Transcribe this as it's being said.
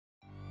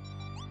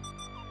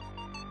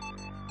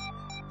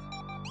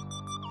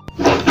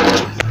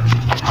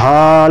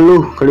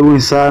Halo,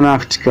 karibuni sana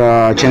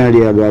katika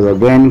channel ya Gawaza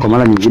kwa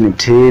mara nyingine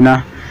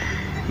tena.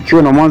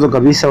 Ikiwa na mwanzo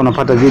kabisa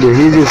unapata video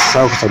hizi,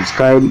 usisahau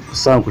kusubscribe,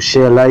 usisahau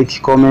kushare, like,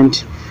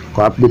 comment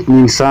kwa update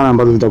nyingi sana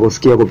ambazo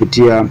zitakufikia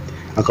kupitia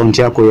account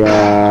yako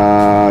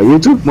ya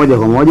YouTube moja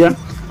kwa moja,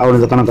 au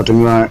unaweza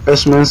kutumia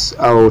SMS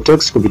au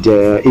text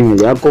kupitia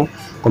email yako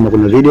kama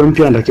kuna video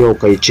mpya unatakiwa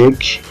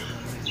ukaicheck.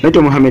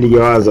 Naitwa Mohamed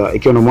Gawaza.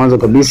 Ikiwa na mwanzo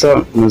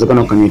kabisa unaweza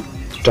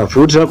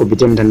tafuta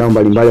kupitia mitandao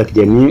mbalimbali ya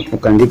kijamii,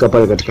 ukaandika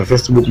pale katika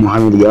Facebook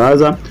Mohamed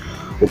Gawaza,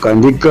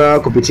 ukaandika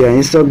kupitia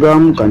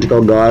Instagram,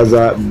 ukaandika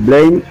Gawaza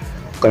Brain,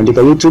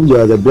 ukaandika YouTube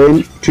Gawaza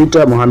Brain,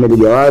 Twitter Mohamed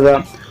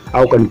Gawaza,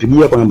 au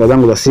kanipigia kwa namba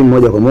zangu za simu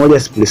moja kwa moja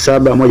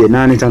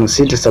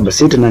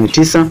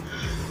 0718567689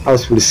 au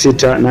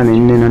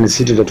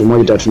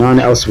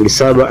 0684863138 au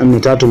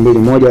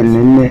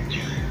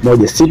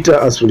 0743214416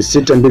 au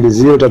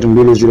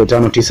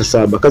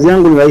 0620320597. Kazi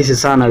yangu ni rahisi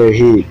sana leo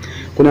hii.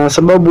 Kuna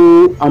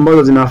sababu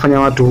ambazo zinawafanya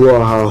watu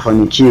huwa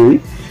hawafanikiwi,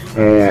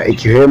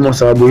 ikiwemo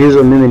sababu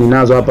hizo mimi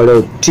ninazo hapa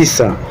leo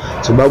 9.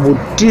 Sababu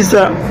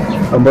 9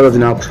 ambazo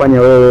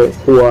zinakufanya wewe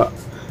kuwa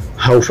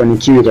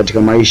haufanikiwi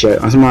katika maisha.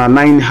 Nasema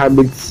 9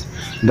 habits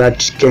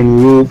that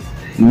can you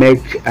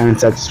make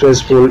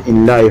unsuccessful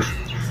in life.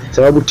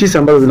 Sababu 9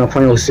 ambazo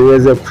zinakufanya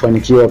usiweze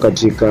kufanikiwa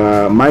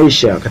katika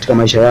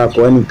maisha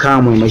yako, yani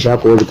kama maisha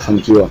yako huwezi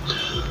kufanikiwa.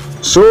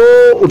 So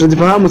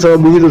utazifahamu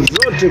sababu hizo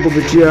zote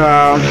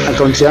kupitia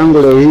account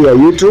yangu leo hii ya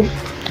YouTube,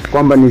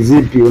 kwamba ni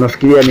zipi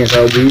unafikiria ni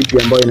sababu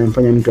ipi ambayo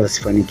inamfanya mtu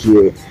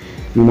asifanikiwe.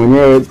 Ni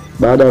mwenyewe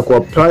baada ya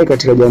kuapply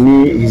katika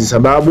jamii hizi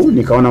sababu,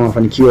 nikaona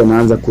mafanikio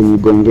yanaanza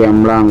kunigongea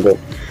mlango.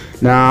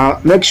 Na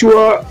make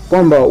sure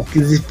kwamba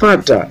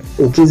ukizifuata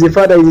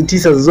hizi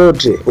 9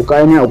 zote,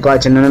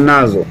 ukaachana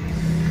nazo,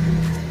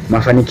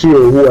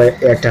 mafanikio huwa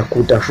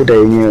yatakutafuta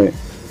yenyewe.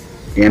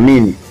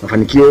 Niamini,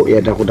 mafanikio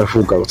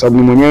yatakutafuka, kwa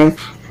sababu mwenyewe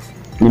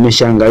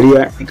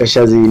nimeshaangalia,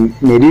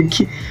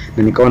 nikashazimiliki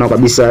na nikaona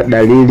kabisa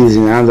dalili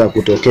zinaanza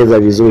kutokeza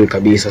vizuri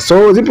kabisa.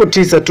 So zipo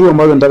 9 tu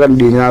ambazo nataka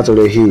nidili nazo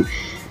leo hii.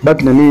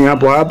 Baki na mimi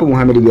hapo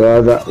Mohamed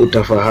Gawaza,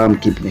 utafahamu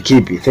kipi na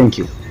kipi. Thank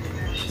you.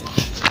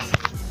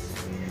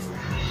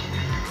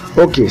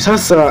 Okay,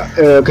 sasa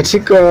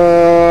katika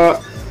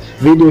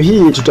video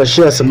hii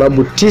tutashare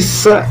sababu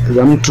 9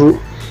 za mtu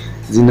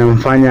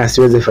zinamfanya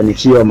asiweze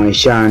fanikiwa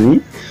maishani,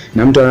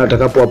 na mtu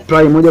atakapo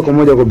apply moja kwa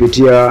moja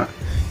kupitia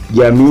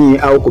jamii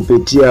au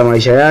kupitia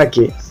maisha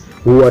yake,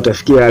 huwa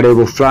atafikia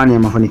level fulani ya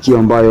mafanikio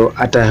ambayo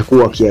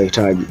atakuwa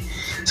akihitaji.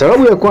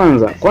 Sababu ya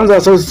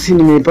kwanza sasa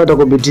nimeipata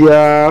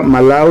kupitia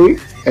Malawi,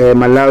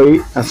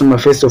 nasema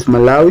Face of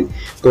Malawi.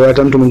 Kwa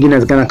hata mtu mwingine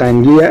anaweza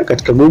kaingia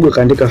katika Google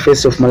kaandika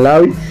Face of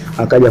Malawi,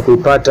 akaja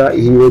kuipata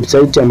hii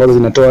website ambazo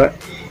zinatoa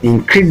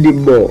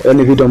incredible,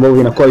 yani vitu ambavyo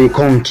vinakuwa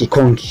vikonki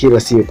kila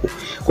siku.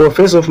 Kwa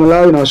Face of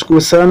Malawi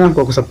nawashukuru sana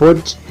kwa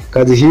kusupport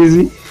kazi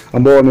hizi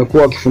ambao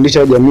wamekuwa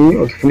wakifundisha jamii,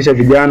 wakifundisha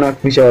vijana,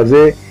 wakifundisha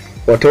wazee,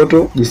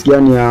 watoto jinsi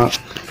gani ya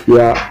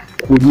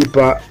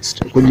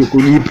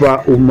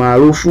kujipa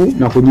umaarufu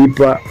na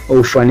kujipa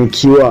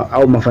ufanikiwa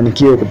au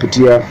mafanikio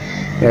kupitia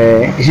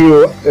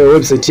hiyo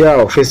website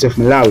yao Face of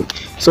Malawi.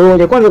 So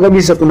ya kwanza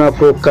kabisa kuna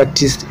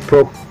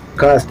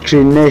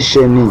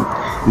procrastination.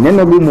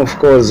 Neno gumu of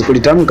course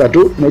kulitamka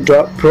tu,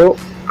 inaitwa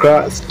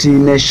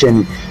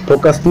procrastination.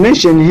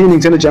 Procrastination hii ni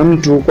kitendo cha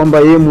mtu kwamba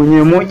yeye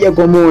mwenyewe moja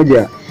kwa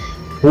moja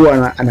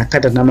huwa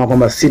anakata tamaa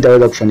kwamba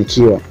sitaweza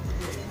kufanikiwa.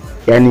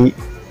 Yani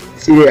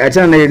ile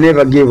achana na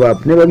never give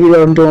up. Never give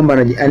up mtu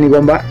kwamba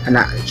kwamba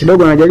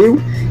kidogo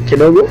anajaribu,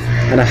 kidogo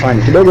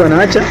anafanya, kidogo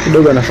anaacha,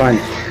 kidogo anafanya.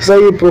 Sasa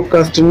hii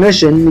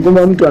procrastination ni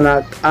kwamba mtu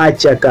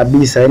anaacha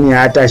kabisa, yani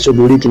hata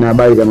shughuliki na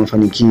habari za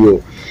mafanikio.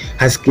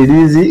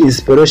 Hasikilizi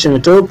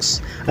inspirational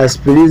talks,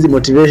 hasikilizi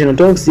motivational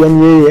talks,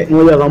 yani yeye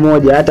moja kwa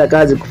moja hata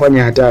kazi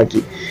kufanya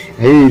hataki.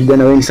 Na hii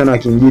vijana wengi sana wa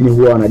kimjini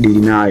huwa wanadili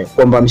nayo,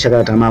 kwamba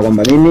ameshakata tamaa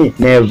kwamba mimi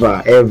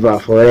never ever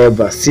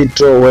forever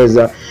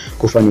sitoweza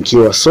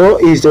kufanikiwa. So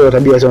hii sio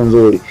tabia sio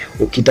nzuri.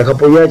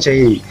 Ukitakapoiacha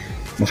hii,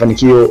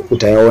 mafanikio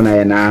utayaona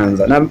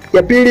yanaanza. Na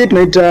ya pili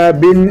tunaita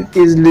being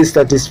easily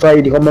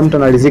satisfied, kwamba mtu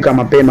analizika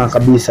mapema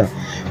kabisa,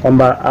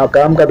 kwamba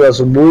akaamka tu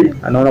asubuhi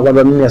anaona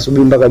kwamba mimi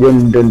asubuhi mpaka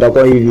jioni ndio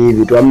nitakuwa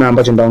hivi tu, hamna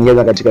ambacho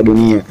nitaongeza katika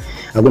dunia,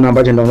 hakuna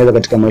ambacho nitaongeza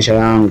katika maisha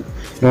yangu.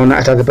 Naona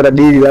atakapata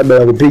dili labda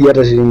ya kupiga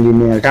hata shilingi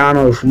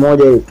 500,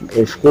 1000,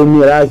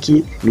 10,000,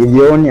 laki,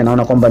 milioni,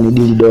 anaona kwamba ni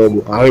dili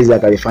dogo, hawezi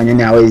akalifanya,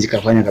 ni hawezi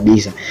kufanya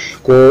kabisa.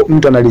 Kwa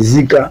mtu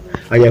analizika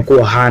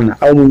hajakuwa hana,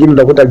 au mwingine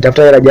utakuta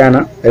alitafuta hela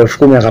jana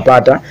 10,000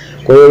 akapata,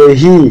 kwa hiyo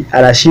hii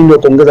anashindwa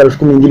kuongeza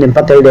 10,000 nyingine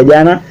mpaka ile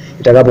jana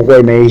itakapokuwa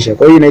imeisha.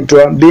 Kwa hiyo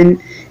inaitwa being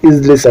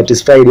easily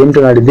satisfied, mtu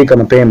anaridhika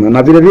mapema.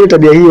 Na vile vile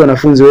tabia hii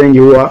wanafunzi wengi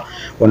huwa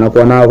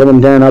wanakuwa nao, kama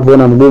mtani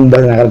anapoona mgumu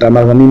basi anakata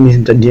tamaa,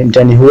 mimi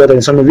mtani huu hata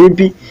nisome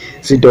vipi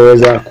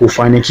sitaweza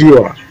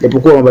kufanikiwa,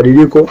 japokuwa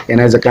mabadiliko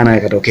yanawezekana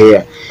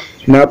yakatokea.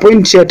 Na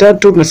point ya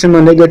 3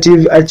 tunasema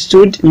negative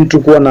attitude, mtu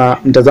kuwa na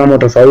mtazamo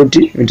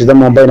tofauti,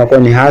 mtazamo ambao inakuwa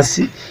ni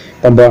hasi,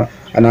 kwamba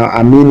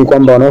anaamini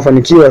kwamba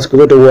wanaofanikiwa siku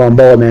zote huwa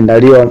ambao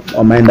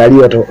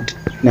wameandaliwa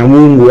na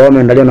Mungu, wao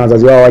wameandaliwa na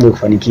wazazi wao waje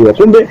kufanikiwa.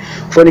 Kumbe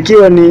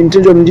kufanikiwa ni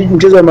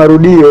mchezo wa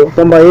marudio,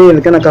 kwamba yeye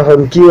anaonekana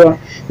kafanikiwa,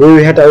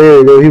 wewe hata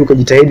wewe leo hii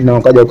ukajitahidi na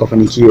ukaja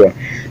ukafanikiwa.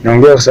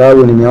 Naongea kwa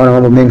sababu nimeona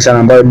mambo mengi sana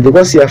ambayo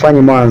nilikuwa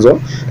siyafanyi mwanzo,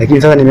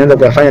 lakini sasa nimeanza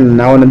kuyafanya na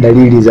naona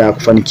dalili za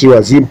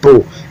kufanikiwa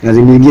zipo na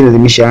zingine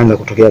zimeshaanza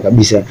kutokea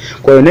kabisa.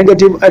 Kwa hiyo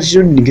negative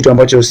attitude ni kitu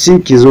ambacho si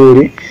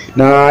kizuri.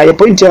 Na ya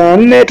point ya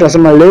 4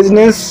 tunasema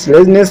laziness.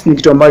 Laziness ni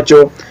kitu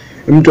ambacho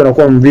mtu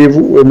anakuwa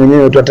mvivu, wewe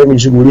mwenyewe tu hataki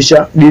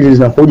kujishughulisha, dili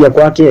zinakuja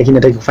kwake lakini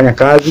hataki kufanya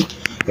kazi.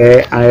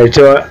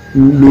 Analetewa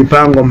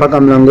mipango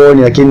mpaka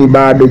mlangoni, lakini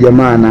bado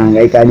jamaa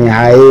anahangaika, ni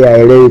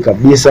haelewi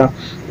kabisa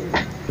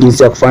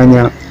jinsi ya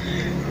kufanya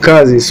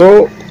kazi.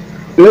 So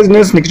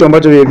laziness ni kitu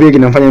ambacho vile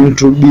kinamfanya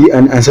mtu be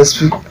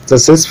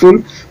unsuccessful,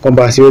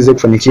 kwamba asiweze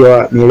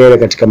kufanikiwa milele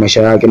katika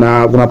maisha yake.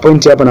 Na kuna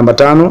point hapa namba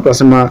 5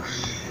 tunasema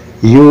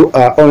you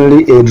are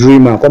only a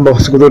dreamer, kwamba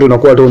siku zote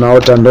unakuwa tu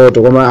unaota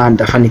ndoto kwamba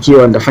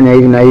nitafanikiwa, nitafanya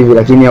hivi na hivi,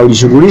 lakini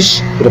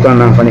haujishughulishi kutokana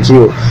na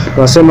mafanikio.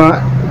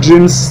 Tunasema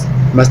dreams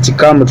must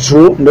come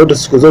true, ndoto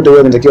siku zote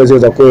wewe unatakiwa ziwe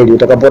za kweli.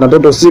 Utakapoona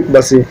ndoto usiku,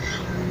 basi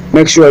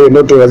make sure hiyo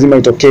ndoto lazima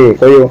itokee.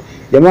 Kwa hiyo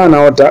jamaa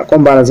anaota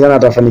kwamba anazana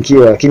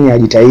atafanikiwa, lakini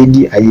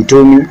hajitahidi,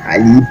 hajitumi,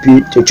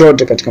 hajipi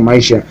chochote katika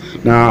maisha,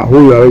 na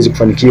huyu hawezi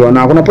kufanikiwa.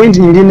 Na kuna point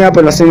nyingine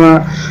hapa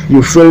nasema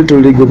you fail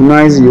to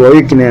recognize your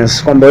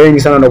weakness, kwamba wengi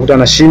sana unakuta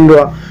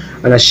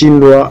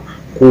anashindwa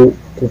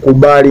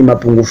kukubali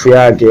mapungufu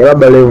yake.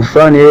 Labda leo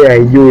fulani yeye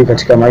haijui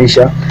katika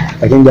maisha,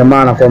 lakini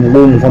jamaa anakuwa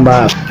mgumu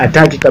kwamba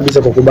hataki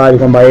kabisa kukubali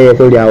kwamba yeye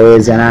kweli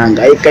hawezi,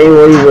 anahangaika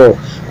hivyo.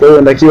 Kwa hiyo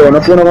unatakiwa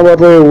unapoona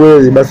kwamba wewe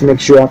huwezi, basi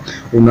make sure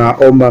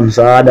unaomba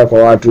msaada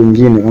kwa watu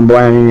wengine, kwamba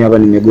bwana, mimi hapa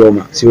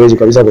nimegoma, siwezi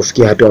kabisa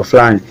kufikia hatua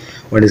fulani,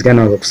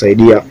 wanawezekana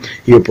wakakusaidia.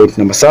 Hiyo point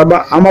namba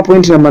 7. Ama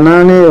point namba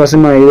 8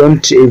 wasema you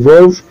don't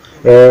evolve.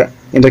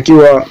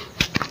 Inatakiwa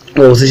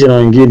wahusishe na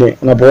wengine.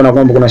 Unapoona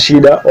kwamba kuna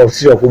shida,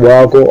 wahusishe wakubwa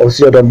wako,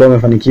 wahusishe watu ambao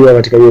wamefanikiwa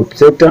katika hiyo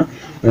sekta,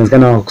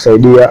 wanawezekana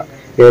wakakusaidia.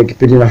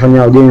 Kipindi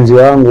nafanya ujenzi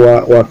wangu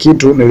wa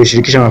kitu,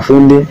 nilishirikisha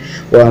mafundi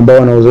ambao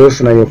wana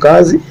uzoefu na hiyo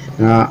kazi,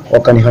 na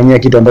wakanifanyia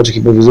kitu ambacho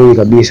kipo vizuri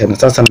kabisa, na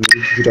sasa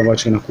nimiliki kitu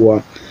ambacho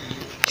kinakuwa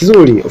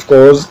kizuri. Of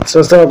course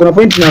sasa kuna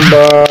point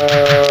namba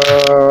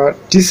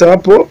 9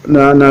 hapo,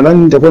 na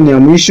nadhani nitakuwa ni ya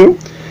mwisho.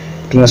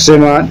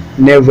 Tunasema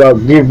never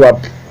give up,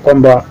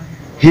 kwamba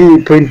hii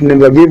point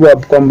never give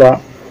up, kwamba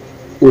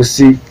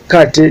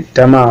usikate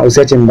tamaa,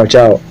 usiache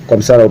mbachao kwa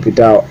msala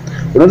upitao.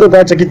 Unaweza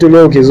kuacha kitu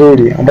leo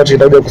kizuri ambacho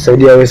kitakuja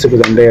kusaidia wewe siku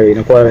za mbele,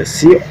 inakuwa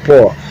si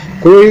poa.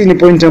 Kwa hiyo hizi ni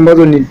point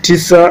ambazo ni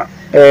 9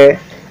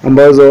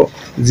 ambazo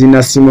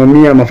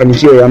zinasimamia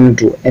mafanikio ya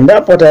mtu.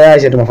 Endapo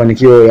atayaacha tu,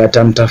 mafanikio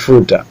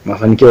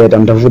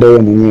yatamtafuta yeye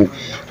mwenyewe.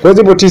 Kwa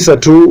hiyo zipo 9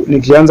 tu,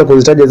 nikianza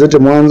kuzitaja zote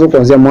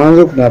kuanzia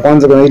mwanzo. Kuna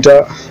kwanza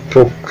kunaita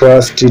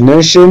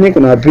procrastination,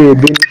 kuna pili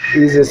being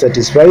easily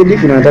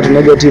satisfied, kuna 3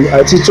 negative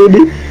attitude,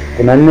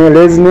 kuna 4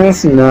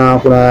 laziness, na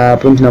kuna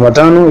point namba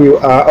 5 you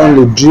are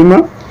only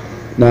dreamer,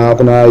 na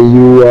kuna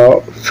you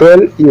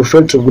fail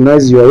to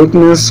recognize your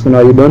weakness, kuna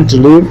you don't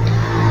live,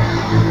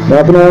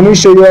 na kuna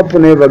mwisho hiyo hapo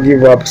never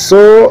give up.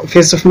 So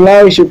Face of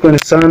Life, shukrani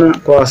sana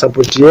kwa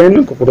support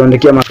yenu, kwa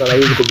kutuandikia makala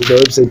hizi kupitia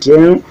website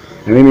yenu,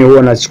 na mimi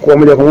huwa nachukua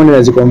moja kwa moja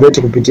na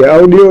ziconvert kupitia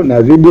audio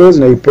na videos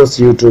na ipost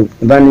YouTube.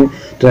 Ndani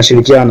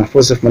tunashirikiana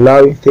Face of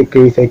Malawi. Thank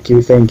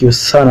you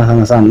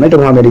sana. Naitwa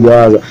Mohamed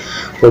Gawaza.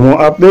 For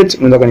more update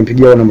unaweza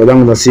kunipigia kwa namba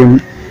zangu za simu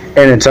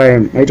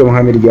anytime. Naitwa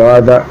Mohamed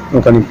Gawaza,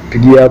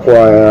 ukanipigia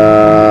kwa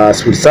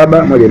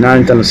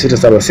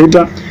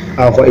 07185676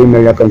 au kwa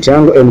email account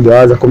yangu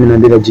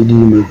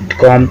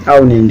mgawaza12@gmail.com,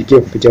 au niandikie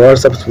kupitia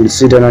WhatsApp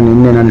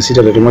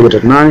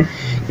 0684863138.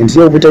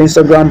 Niandikie kupitia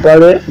Instagram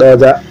pale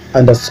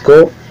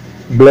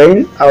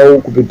Gawaza_brain,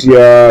 au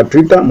kupitia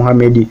Twitter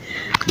Mohamed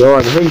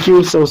Gawaza. Thank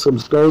you, so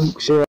subscribe,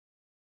 share.